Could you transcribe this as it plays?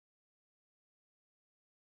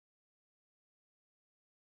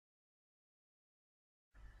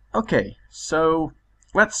Okay, so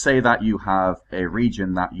let's say that you have a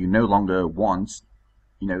region that you no longer want,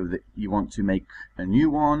 that you want to make a new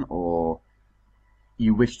one, or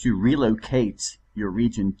you wish to relocate your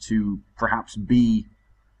region to perhaps be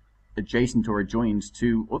adjacent or adjoined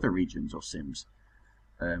to other regions or sims.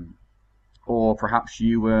 Or perhaps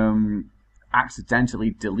you accidentally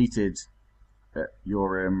deleted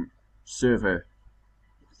your server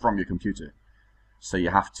from your computer, so you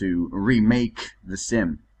have to remake the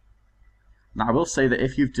sim. Now, I will say that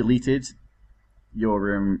if you've deleted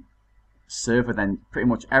your server, then pretty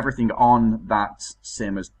much everything on that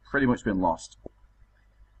sim has pretty much been lost.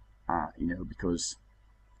 Because,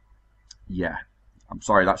 yeah, I'm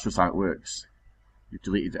sorry, that's just how it works. You've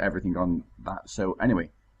deleted everything on that. So anyway,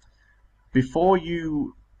 before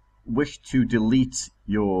you wish to delete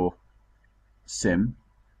your sim,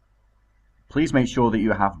 please make sure that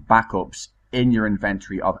you have backups in your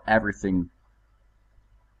inventory of everything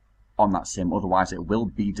on that sim, otherwise it will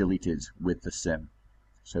be deleted with the sim.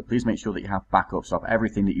 So please make sure that you have backups of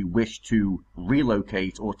everything that you wish to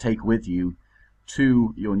relocate or take with you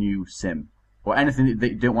to your new sim, or anything that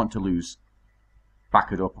you don't want to lose.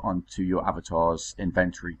 Back it up onto your avatar's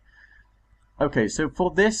inventory. Okay, so for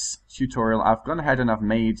this tutorial, I've gone ahead and I've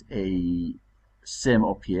made a sim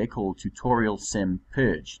up here called Tutorial Sim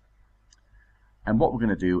Purge. And what we're going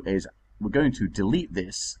to do is we're going to delete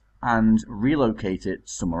this and relocate it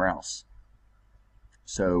somewhere else.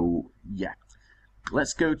 So yeah,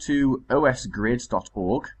 let's go to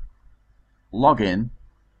osgrid.org, log in,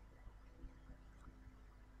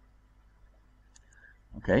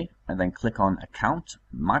 okay, and then click on Account,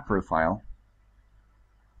 My Profile,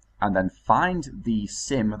 and then find the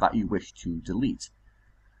sim that you wish to delete.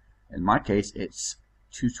 In my case, it's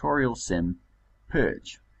Tutorial Sim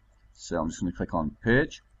Purge. So I'm just going to click on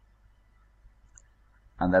Purge,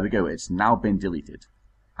 and there we go, it's now been deleted.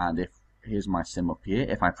 And here's my sim up here,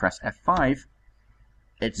 if I press F5,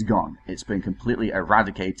 it's gone. It's been completely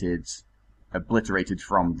eradicated, obliterated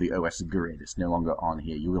from the OSGrid. It's no longer on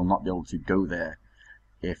here. You will not be able to go there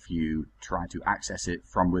if you try to access it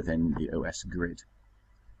from within the OSGrid.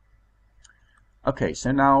 Okay,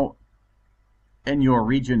 so now in your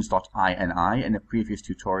regions.ini, in a previous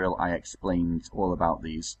tutorial I explained all about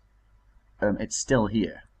these, it's still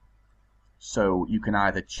here. So you can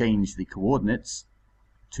either change the coordinates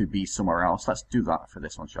to be somewhere else. Let's do that for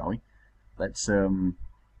this one, shall we? Let's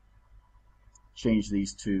change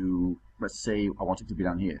these to, let's say I want it to be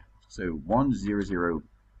down here. So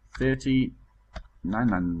 10030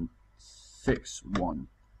 9961.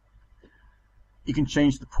 You can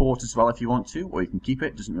change the port as well if you want to, or you can keep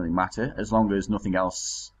it, doesn't really matter, as long as nothing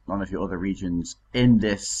else, none of your other regions in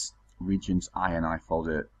this regions INI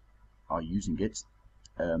folder are using it.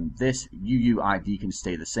 This UUID can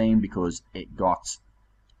stay the same because it got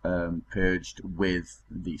purged with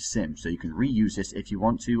the sim. So you can reuse this if you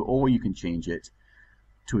want to, or you can change it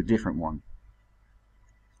to a different one.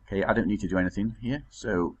 Okay, I don't need to do anything here,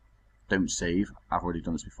 so don't save. I've already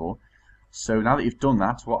done this before. So now that you've done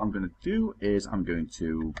that, what I'm going to do is I'm going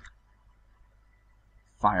to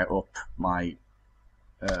fire up my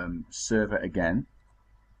server again.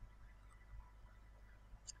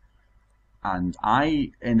 And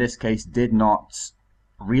I, in this case, did not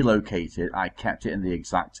relocate it. I kept it in the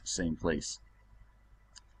exact same place.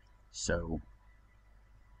 So,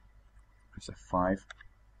 press F5.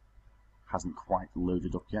 Hasn't quite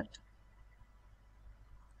loaded up yet.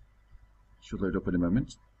 Should load up in a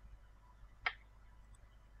moment.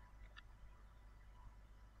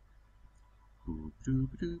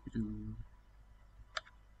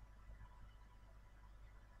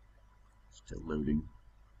 Still loading.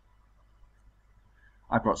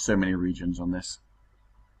 I've got so many regions on this.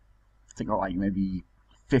 I think I've got like maybe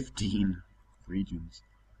 15 regions.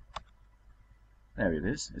 There it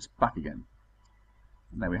is. It's back again.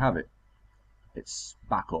 And there we have it. It's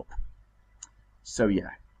back up. So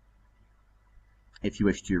yeah, if you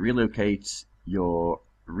wish to relocate your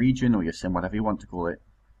region or your sim, whatever you want to call it,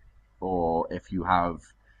 or if you have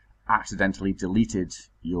accidentally deleted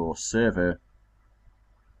your server,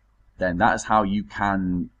 then that is how you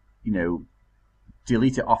can,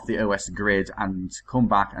 delete it off the OSGrid and come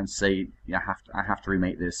back and say, I have to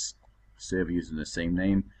remake this server using the same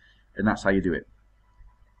name, and that's how you do it.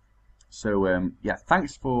 So yeah,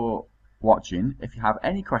 thanks for watching. If you have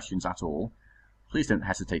any questions at all, please don't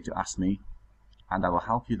hesitate to ask me, and I will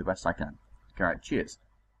help you the best I can. Alright, cheers.